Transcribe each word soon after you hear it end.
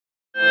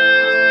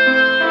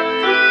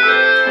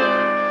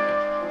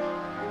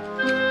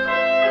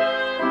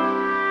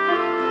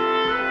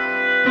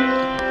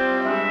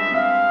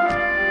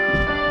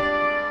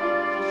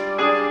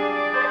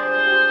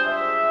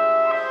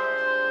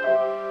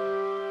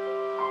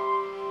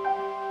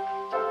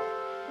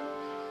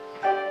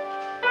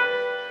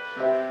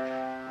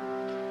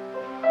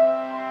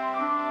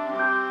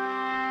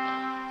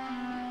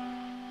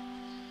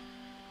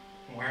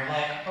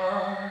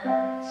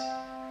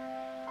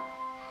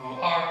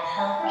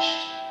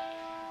perched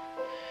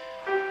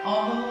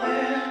on the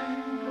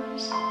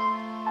limbs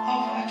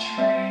of a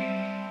tree.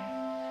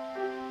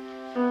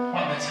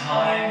 When the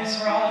time is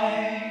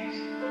right,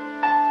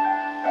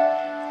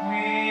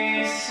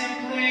 we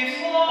simply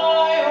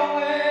fly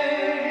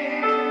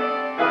away.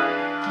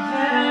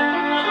 Then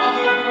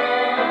other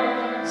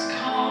birds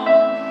come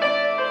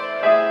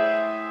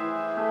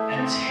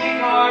and take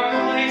our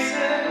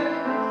places.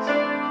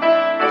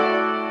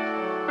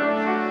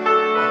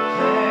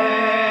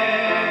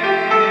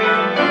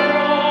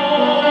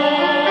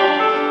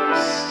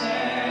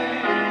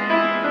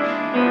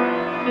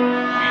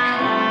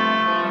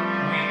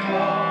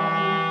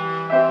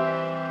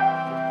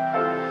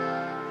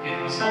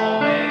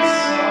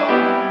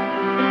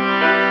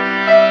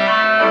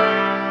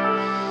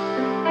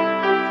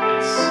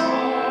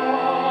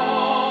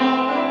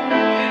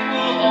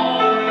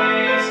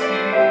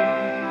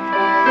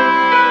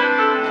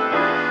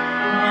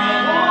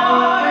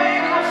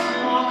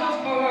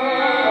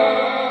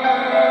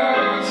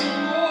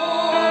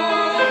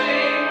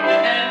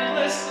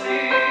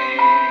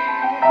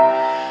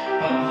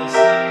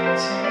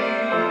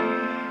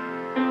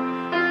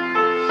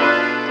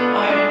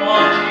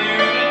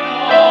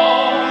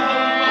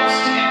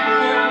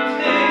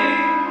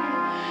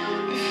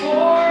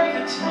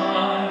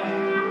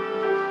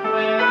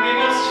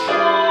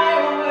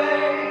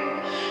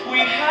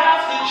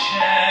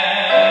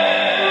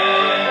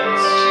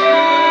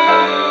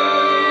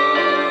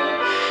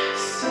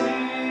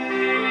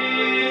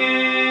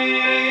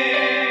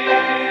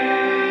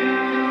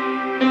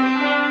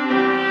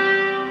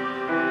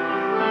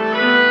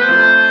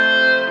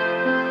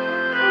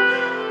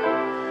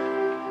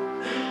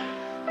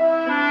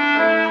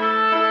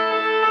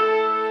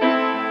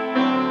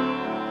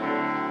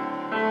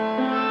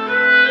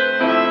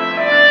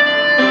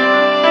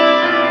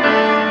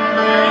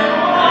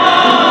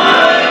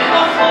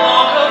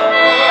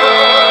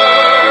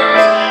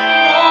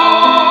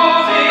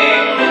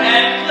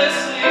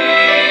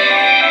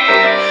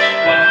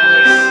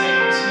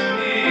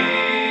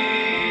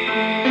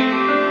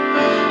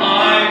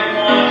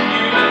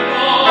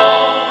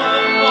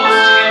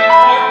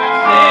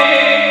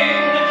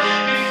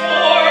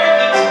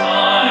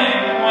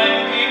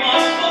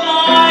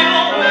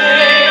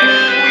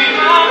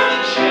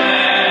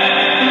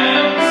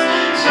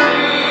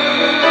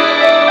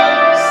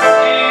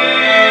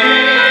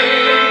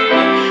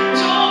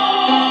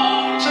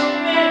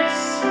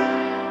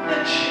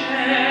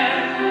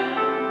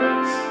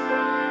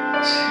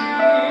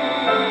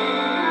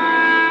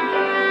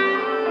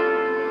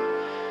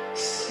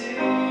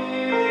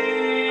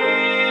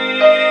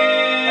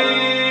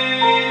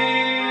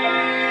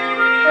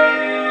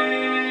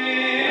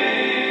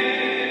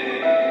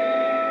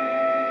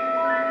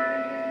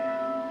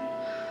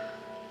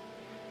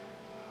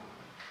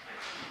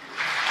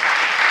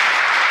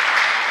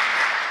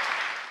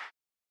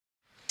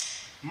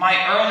 My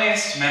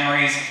earliest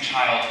memories of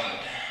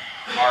childhood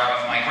are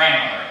of my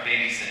grandmother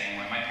babysitting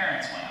when my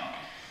parents went out.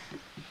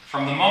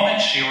 From the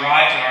moment she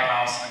arrived at our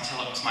house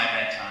until it was my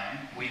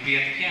bedtime, we'd be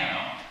at the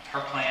piano,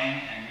 her playing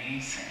and me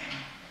singing.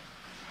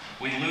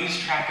 We'd lose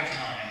track of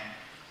time.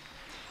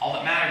 All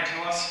that mattered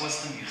to us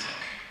was the music.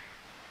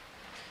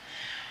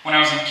 When I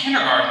was in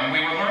kindergarten,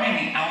 we were learning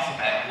the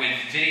alphabet with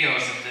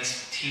videos of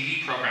this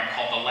TV program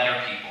called The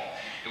Letter People.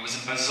 It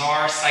was a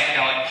bizarre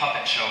psychedelic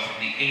puppet show from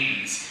the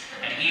 80s,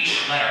 and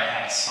each letter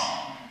had a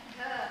song.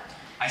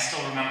 I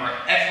still remember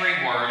every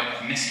word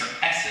of Mr.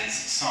 S's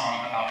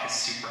song about his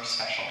super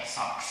special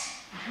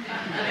socks.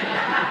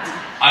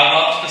 I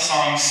loved the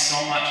song so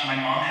much my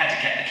mom had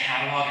to get the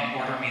catalog and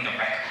order me the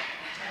record.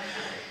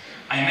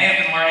 I may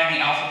have been learning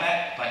the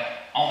alphabet,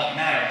 but all that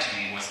mattered to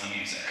me was the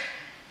music.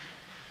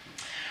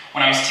 When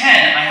I was 10,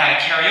 I had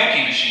a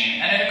karaoke machine,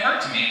 and it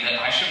occurred to me that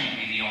I shouldn't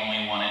be the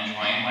only one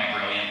enjoying my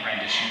brilliant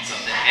renditions of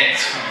the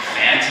hits from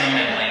Phantom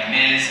and Les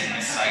Mis and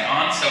Miss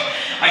Saigon, so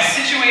I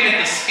situated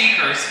the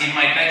speakers in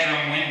my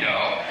bedroom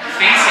window,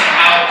 facing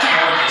out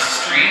toward the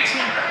street,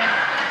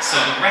 so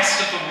the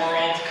rest of the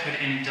world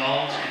could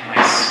indulge in my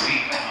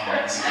sweet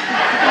tones.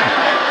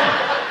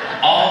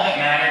 All that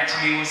mattered to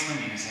me was the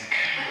music.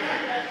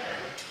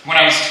 When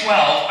I was 12,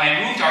 I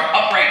moved our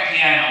upright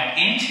piano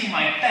into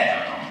my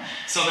bedroom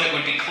so that it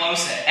would be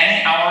close at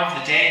any hour of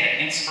the day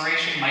that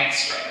inspiration might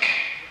strike.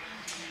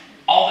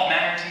 All that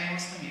mattered to me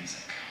was the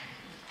music.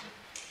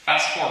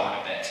 Fast forward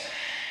a bit.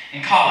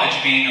 In college,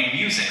 being a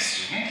music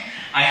student,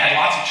 I had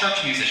lots of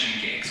church musician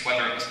gigs,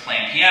 whether it was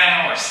playing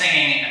piano or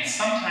singing, and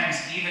sometimes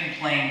even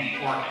playing the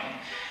organ.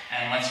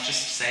 And let's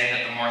just say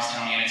that the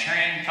Morristown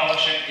Unitarian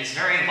Fellowship is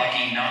very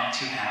lucky not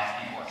to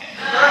have an organ.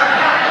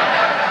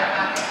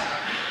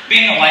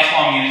 Being a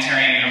lifelong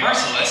Unitarian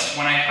Universalist,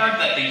 when I heard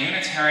that the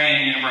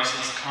Unitarian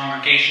Universalist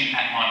congregation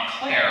at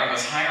Montclair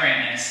was hiring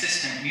an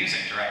assistant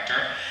music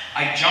director,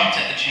 I jumped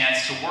at the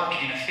chance to work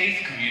in a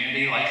faith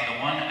community like the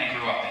one I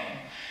grew up in.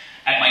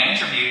 At my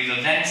interview, the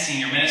then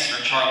senior minister,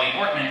 Charlie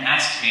Ortman,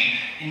 asked me,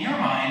 "In your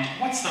mind,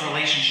 what's the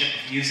relationship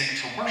of music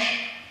to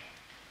worship?"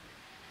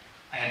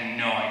 I had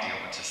no idea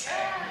what to say.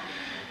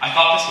 I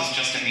thought this was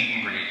just a meet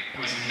and greet.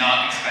 I was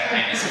not expecting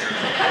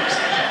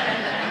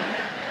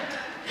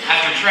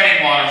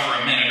water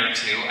for a minute or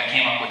two, I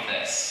came up with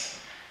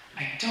this.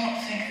 I don't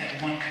think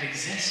that one could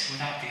exist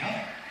without the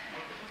other.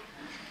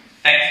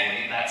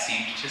 Thankfully, that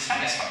seemed to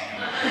satisfy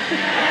him.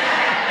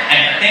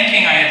 And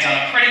thinking I had done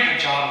a pretty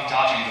good job of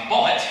dodging the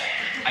bullet,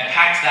 I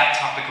packed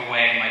that topic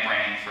away in my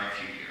brain for a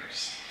few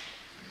years.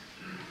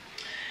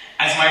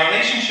 As my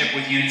relationship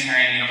with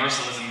Unitarian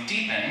Universalism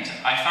deepened,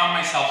 I found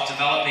myself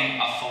developing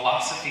a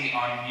philosophy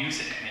on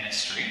music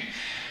ministry,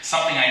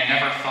 something I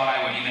never thought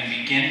I would even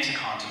begin to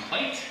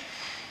contemplate,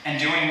 and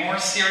doing more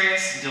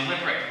serious,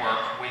 deliberate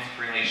work with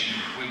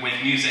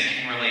music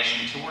in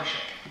relation to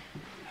worship.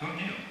 Who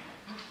knew?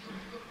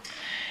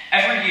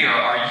 Every year,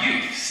 our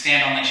youth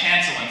stand on the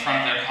chancel in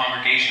front of their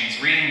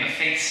congregations, reading the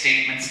faith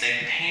statements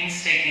they've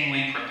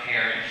painstakingly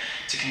prepared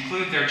to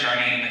conclude their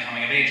journey in the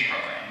coming-of-age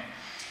program.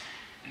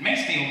 It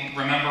makes me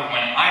remember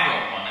when I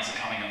wrote one as a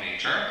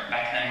coming-of-ager.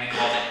 Back then, we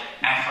called it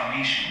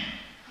affirmation.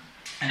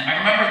 And I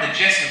remember the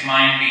gist of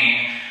mine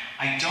being,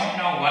 I don't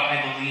know what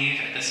I believe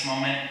at this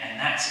moment, and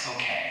that's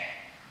okay.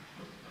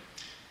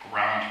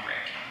 Groundbreaking.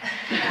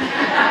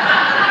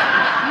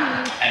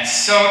 And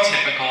so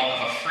typical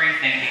of a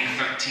free-thinking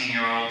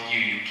 13-year-old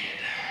UU kid.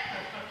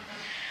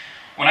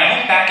 When I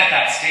look back at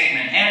that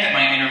statement and at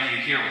my interview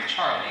here with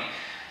Charlie,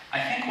 I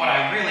think what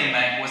I really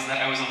meant was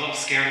that I was a little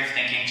scared of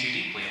thinking too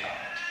deeply about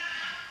it.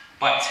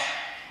 But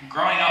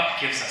growing up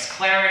gives us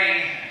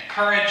clarity and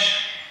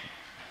courage,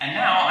 and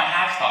now I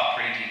have thought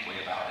pretty deeply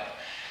about it.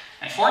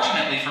 And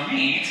fortunately for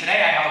me,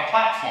 today I have a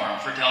platform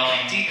for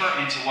delving deeper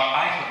into what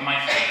I put my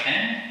faith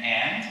in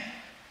and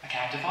a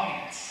captive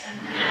audience.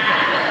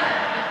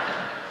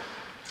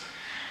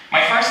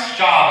 My first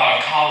job out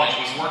of college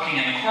was working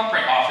in the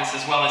corporate office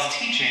as well as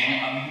teaching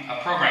a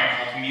program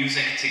called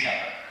Music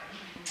Together.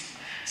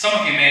 Some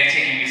of you may have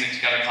taken Music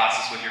Together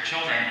classes with your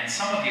children, and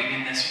some of you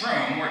in this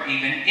room were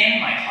even in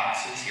my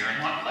classes here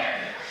in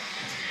Montclair.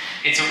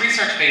 It's a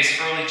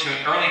research-based early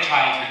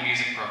childhood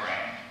music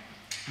program.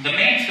 The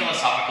main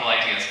philosophical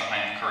ideas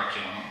behind the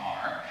curriculum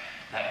are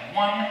that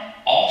 1,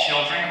 all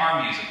children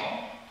are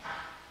musical,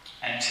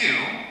 and 2,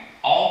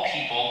 all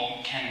people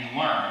can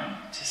learn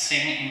to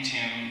sing in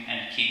tune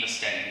and keep a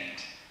steady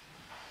beat.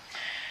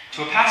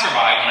 To a passerby,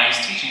 when I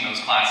was teaching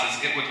those classes,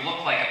 it would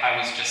look like I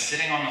was just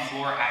sitting on the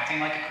floor acting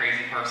like a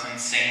crazy person,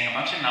 singing a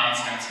bunch of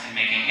nonsense and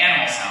making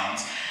animal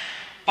sounds,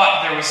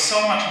 but there was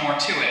so much more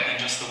to it than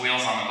just the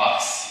wheels on the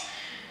bus.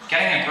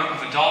 Getting a group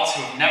of adults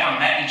who have never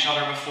met each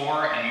other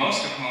before, and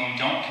most of whom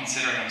don't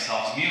consider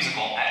themselves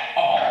musical at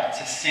all,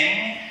 to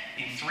sing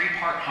in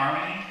 3-part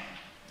harmony,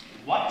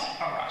 what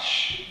a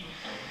rush.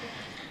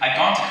 I'd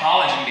gone to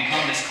college and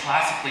become this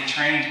classically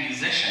trained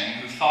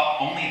musician who thought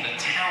only the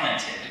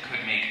talented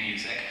could make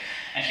music.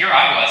 And here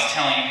I was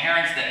telling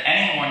parents that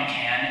anyone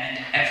can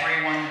and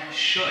everyone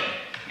should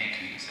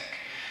make music.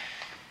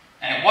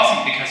 And it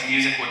wasn't because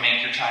music would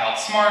make your child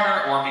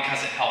smarter or because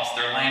it helps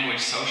their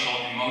language, social,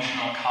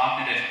 emotional,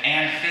 cognitive,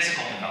 and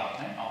physical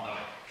development, although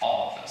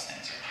all of those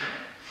things are true.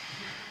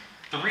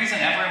 The reason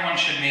everyone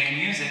should make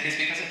music is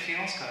because it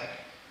feels good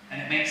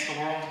and it makes the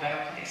world a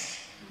better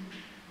place.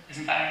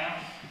 Isn't that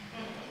enough?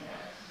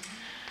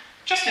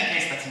 Just in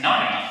case that's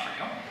not enough for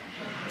you,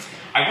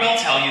 I will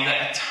tell you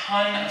that a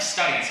ton of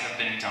studies have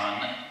been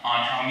done on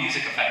how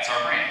music affects our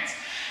brains.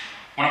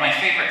 One of my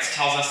favorites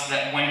tells us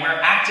that when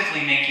we're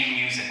actively making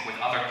music with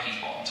other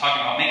people, I'm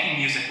talking about making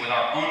music with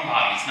our own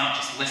bodies, not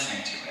just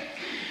listening to it,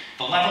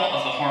 the level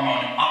of the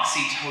hormone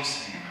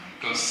oxytocin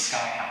goes sky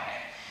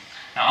high.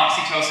 Now,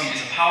 oxytocin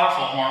is a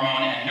powerful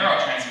hormone and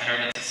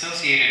neurotransmitter that's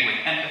associated with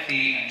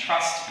empathy and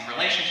trust and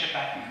relationship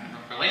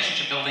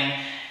building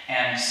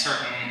and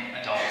certain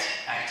adult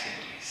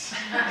activities.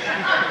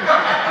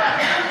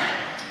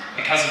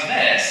 Because of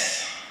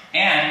this,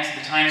 and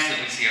the times that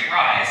we see it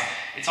rise,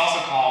 it's also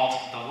called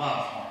the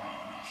love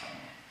hormone often.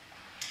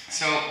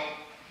 So,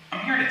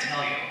 I'm here to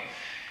tell you,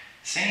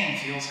 singing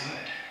feels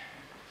good.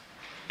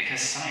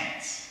 Because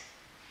science.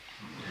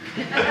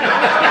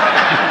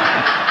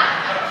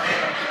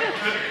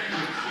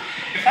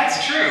 If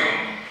that's true,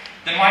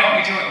 then why don't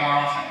we do it more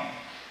often?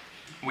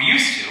 We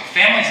used to.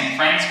 Families and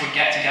friends would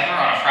get together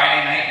on a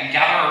Friday night and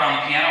gather around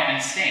the piano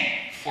and sing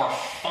for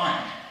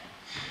fun.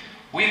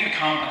 We've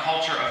become a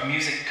culture of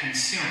music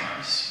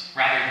consumers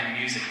rather than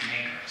music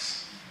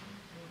makers.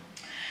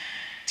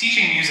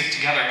 Teaching Music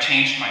Together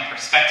changed my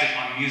perspective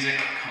on music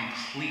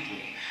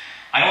completely.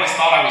 I always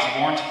thought I was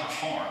born to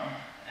perform,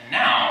 and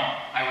now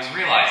I was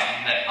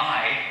realizing that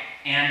I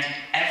and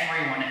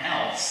everyone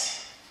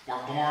else were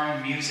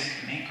born music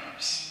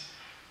makers.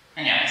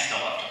 And yeah, I still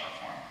love to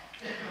perform.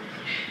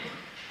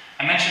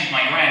 I mentioned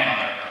my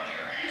grandmother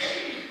earlier,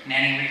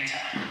 Nanny Rita.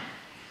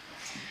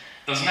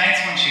 Those nights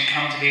when she'd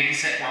come to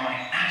babysit were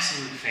my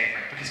absolute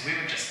favorite because we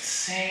would just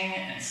sing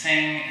and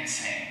sing and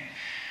sing.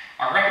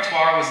 Our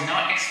repertoire was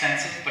not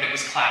extensive, but it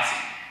was classy.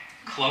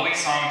 Chloe's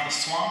Song of the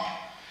Swamp,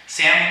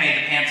 Sammy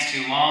Made the Pants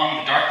Too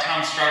Long, the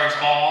Darktown Strutter's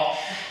Ball.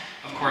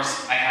 Of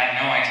course, I had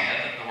no idea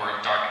that the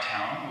word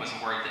Darktown was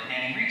a word that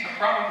Nanny Rita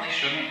probably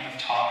shouldn't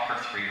have taught her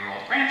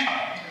 3-year-old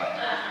grandchild, but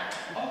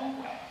oh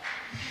well.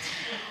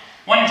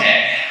 One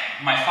day,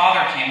 my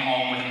father came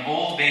home with an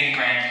old baby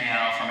grand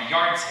piano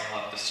yard sale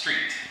up the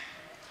street.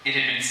 It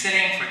had been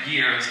sitting for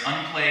years,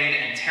 unplayed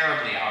and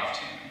terribly out of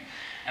tune.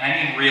 And I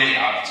mean really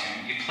out of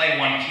tune. You'd play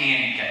one key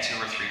and you'd get 2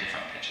 or 3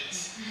 different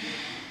pitches.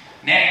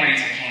 Nanny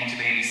Rita came to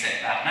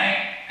babysit that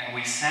night, and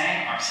we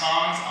sang our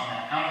songs on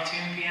that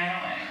out-of-tune piano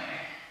anyway.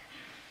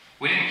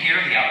 We didn't hear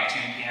the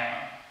out-of-tune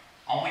piano.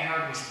 All we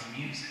heard was the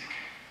music.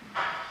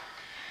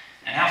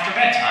 And after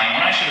bedtime,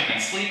 when I should have been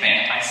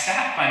sleeping, I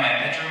sat by my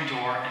bedroom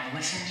door and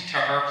listened to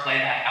her play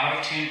that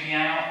out-of-tune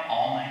piano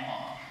all night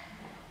long.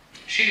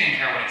 She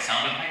didn't care what it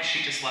sounded like,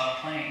 she just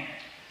loved playing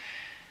it.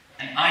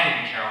 And I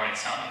didn't care what it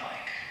sounded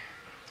like.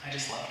 I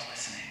just loved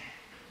listening.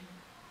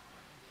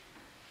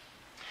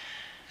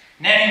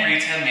 Nanny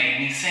Rita made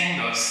me sing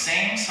those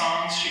same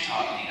songs she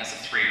taught me as a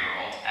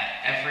 3-year-old at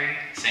every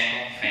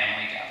single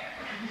family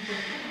gathering.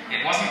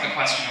 It wasn't a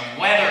question of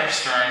whether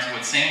Stearns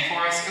would sing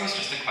for us, it was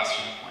just a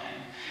question of when.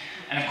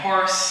 And of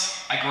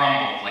course, I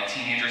grumbled like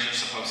teenagers are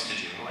supposed to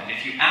do, and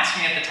if you asked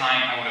me at the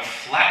time, I would have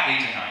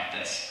flatly denied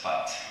this,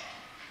 but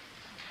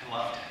I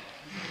loved it.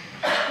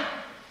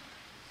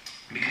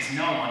 Because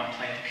no one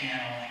played the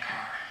piano like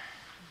her.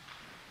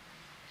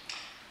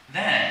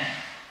 Then,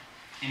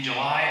 in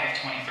July of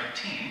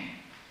 2013,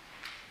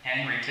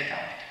 Nanny Rita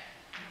died.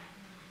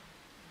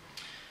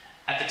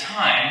 At the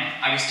time,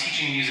 I was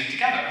teaching music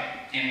together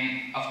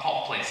in, of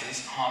all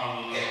places,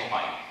 Honolulu,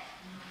 Hawaii.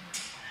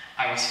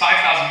 I was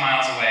 5,000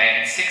 miles away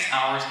and 6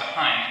 hours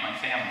behind my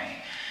family.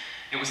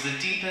 It was the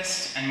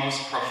deepest and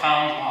most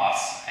profound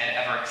loss I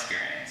had ever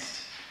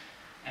experienced,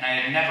 and I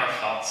had never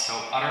felt so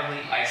utterly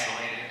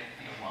isolated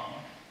and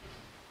alone.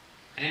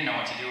 I didn't know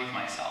what to do with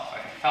myself. I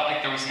felt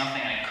like there was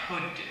nothing I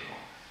could do.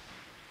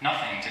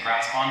 Nothing to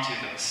grasp onto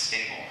that was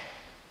stable.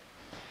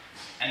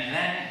 And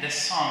then this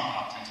song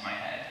popped into my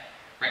head,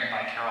 written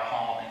by Carol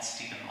Hall and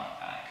Stephen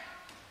Letback.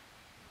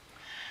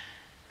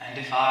 And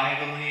if I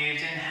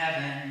believed in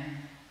heaven,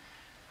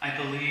 I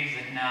believe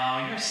that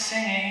now you're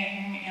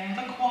singing in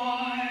the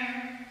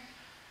choir.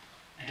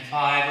 And if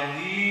I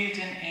believed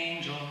in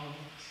angels,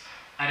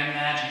 I'd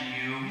imagine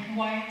you in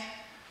white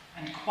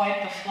and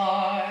quite the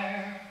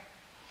flyer.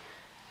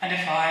 And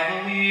if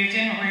I believed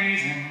in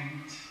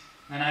reasons,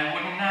 then I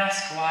wouldn't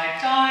ask why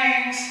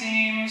dying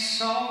seems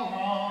so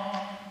wrong.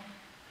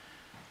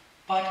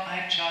 But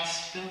I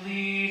just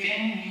believe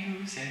in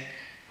music,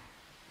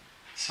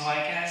 so I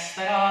guess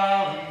that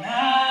I'll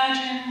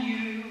imagine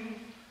you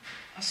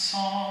a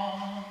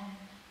song.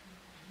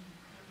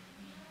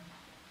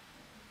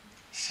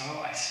 So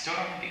I stood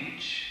on the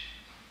beach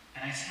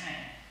and I sang.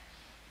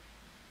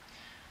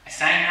 I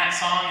sang that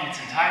song in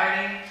its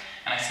entirety,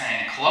 and I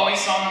sang Chloe's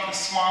Song of the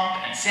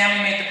Swamp, and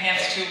Sammy Made the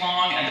Pants Too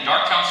Long, and the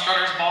Darktown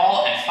Strutter's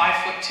Ball, and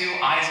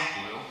 5'2" Eyes of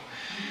Blue.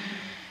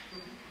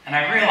 And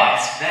I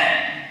realized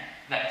then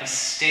that the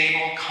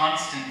stable,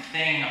 constant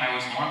thing I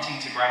was wanting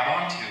to grab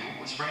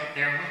onto was right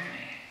there with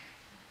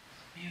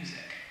me. Music.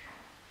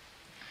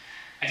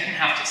 I didn't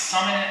have to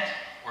summon it,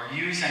 or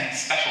use any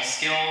special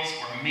skills,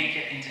 or make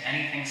it into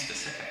anything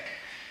specific.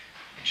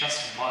 It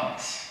just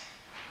was.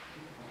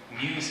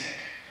 Music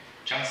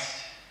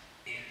just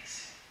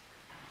is.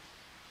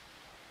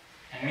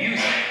 And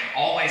music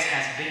always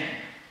has been.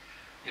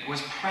 It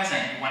was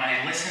present when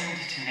I listened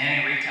to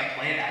Nanny Rita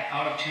play that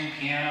out-of-tune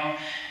piano,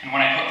 and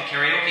when I put the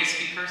karaoke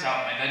speakers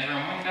out my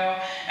bedroom window,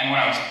 and when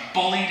I was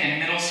bullied in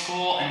middle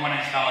school, and when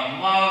I fell in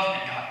love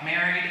and got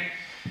married.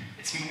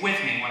 It's with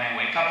me when I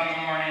wake up in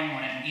the morning,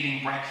 when I'm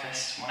eating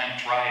breakfast, when I'm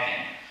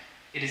driving.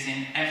 It is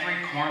in every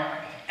corner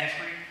of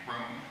every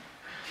room,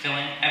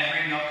 filling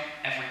every nook,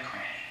 every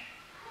cranny.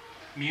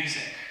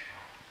 Music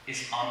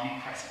is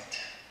omnipresent.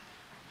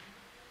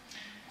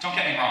 Don't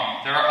get me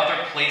wrong, there are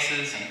other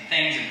places and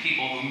things and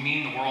people who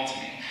mean the world to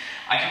me.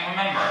 I can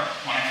remember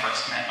when I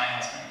first met my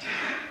husband.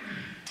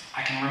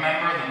 I can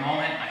remember the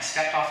moment I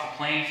stepped off the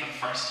plane for the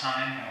first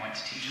time when I went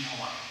to teach in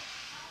Hawaii.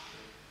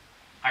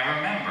 I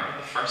remember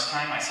the first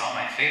time I saw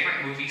my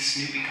favorite movie,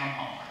 Snoopy Come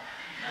Home.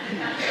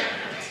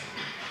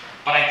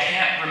 But I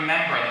can't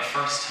remember the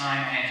first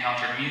time I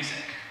encountered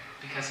music,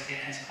 because it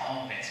has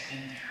always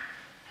been there.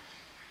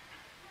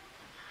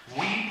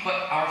 We put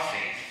our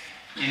faith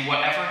in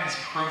whatever has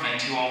proven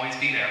to always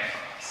be there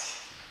for us.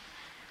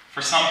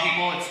 For some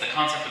people, it's the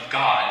concept of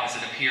God as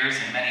it appears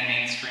in many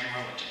mainstream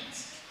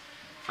religions.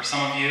 For some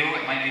of you,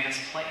 it might be this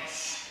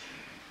place.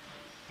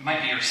 It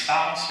might be your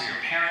spouse or your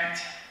parent.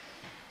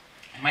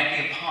 It might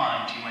be a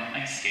pond you went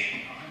ice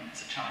skating on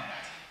as a child.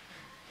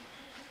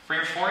 For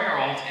your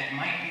 4-year-old, it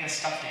might be a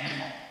stuffed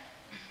animal.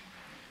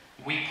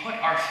 We put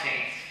our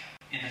faith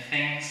in the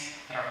things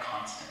that are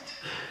constant.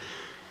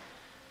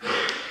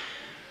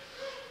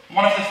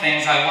 One of the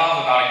things I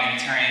love about a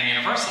Unitarian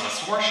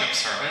Universalist worship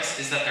service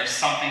is that there's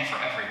something for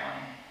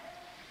everyone.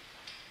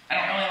 I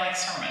don't really like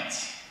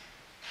sermons,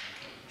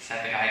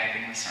 said the guy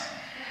giving the sermon.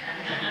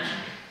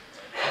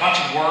 A bunch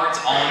of words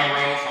all in a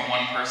row from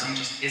one person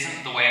just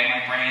isn't the way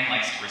my brain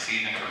likes to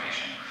receive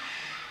information.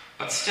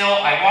 But still,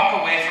 I walk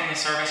away from the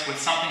service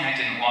with something I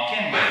didn't walk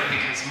in with,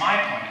 because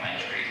my point of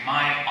entry,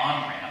 my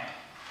on-ramp,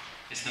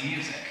 is the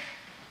music.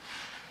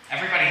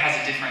 Everybody has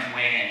a different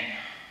way in.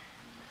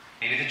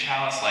 Maybe the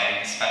chalice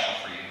lighting is special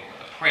for you,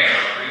 prayer,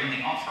 or even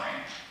the offering.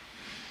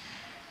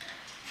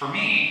 For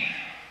me,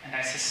 and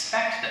I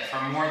suspect that for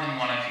more than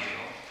one of you,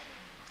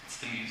 it's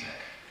the music.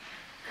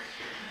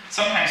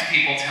 Sometimes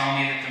people tell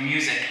me that the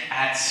music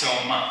adds so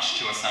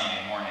much to a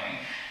Sunday morning,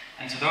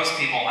 and to those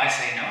people I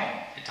say, no,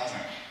 it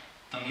doesn't.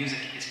 The music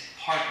is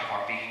part of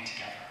our being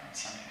together on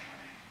Sunday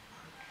morning.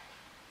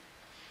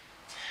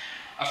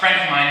 A friend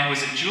of mine who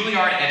is a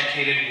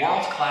Juilliard-educated,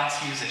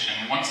 world-class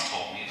musician once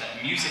told me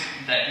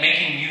that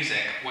making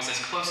music was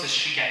as close as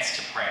she gets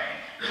to praying.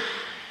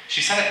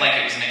 She said it like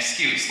it was an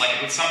excuse, like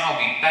it would somehow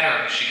be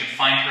better if she could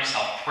find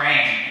herself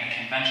praying in a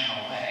conventional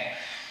way.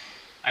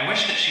 I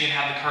wish that she had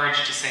had the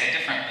courage to say it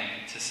differently,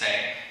 to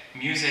say,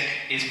 music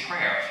is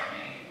prayer for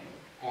me,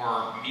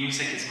 or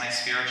music is my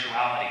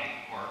spirituality,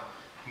 or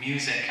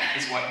music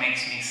is what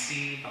makes me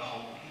see the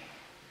holy.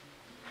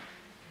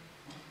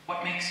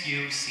 What makes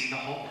you see the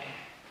holy?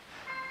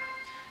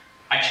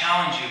 I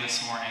challenge you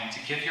this morning to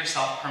give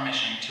yourself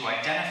permission to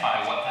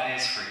identify what that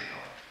is for you.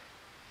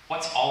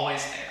 What's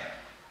always there?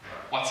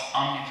 What's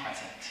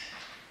omnipresent?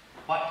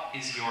 What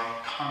is your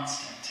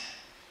constant?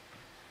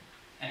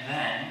 And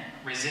then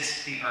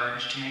resist the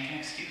urge to make an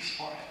excuse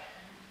for it.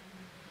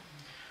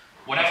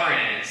 Whatever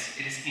it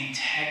is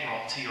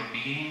integral to your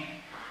being,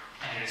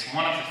 and it is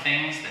one of the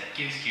things that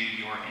gives you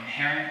your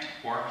inherent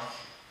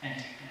worth and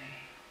dignity.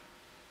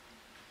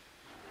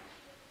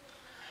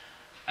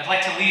 I'd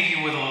like to leave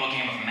you with a little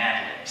game of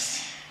Mad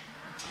Libs.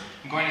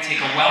 I'm going to take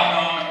a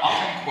well-known,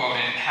 often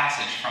quoted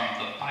passage from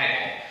the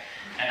Bible,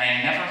 and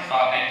I never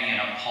thought I'd be in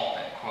a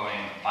pulpit quoting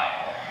the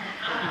Bible.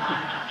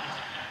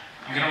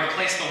 I'm going to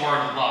replace the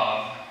word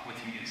love with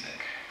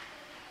music.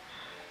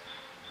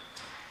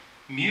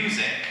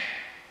 Music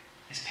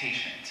is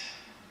patient.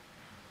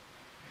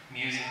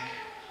 Music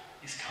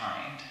is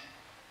kind.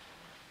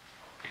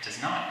 It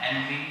does not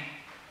envy.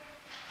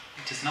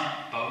 It does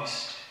not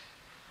boast.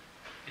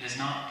 It is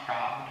not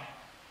proud.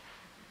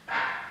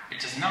 It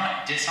does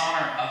not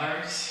dishonor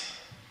others.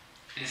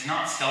 It is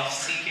not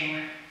self-seeking.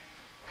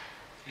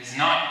 It is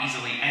not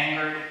easily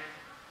angered.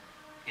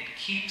 It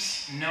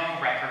keeps no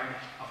record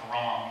of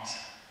wrongs.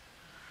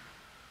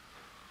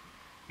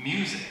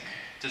 Music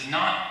does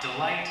not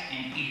delight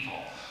in evil,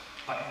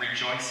 but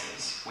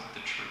rejoices with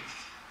the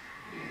truth.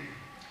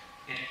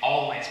 It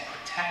always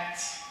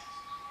protects,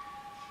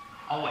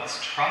 always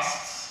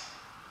trusts,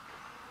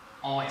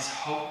 always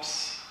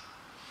hopes,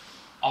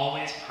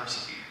 always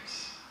perseveres.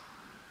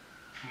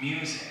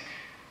 Music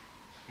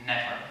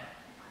never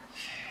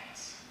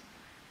fails.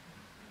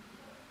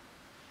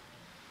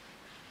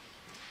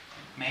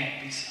 May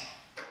it be so.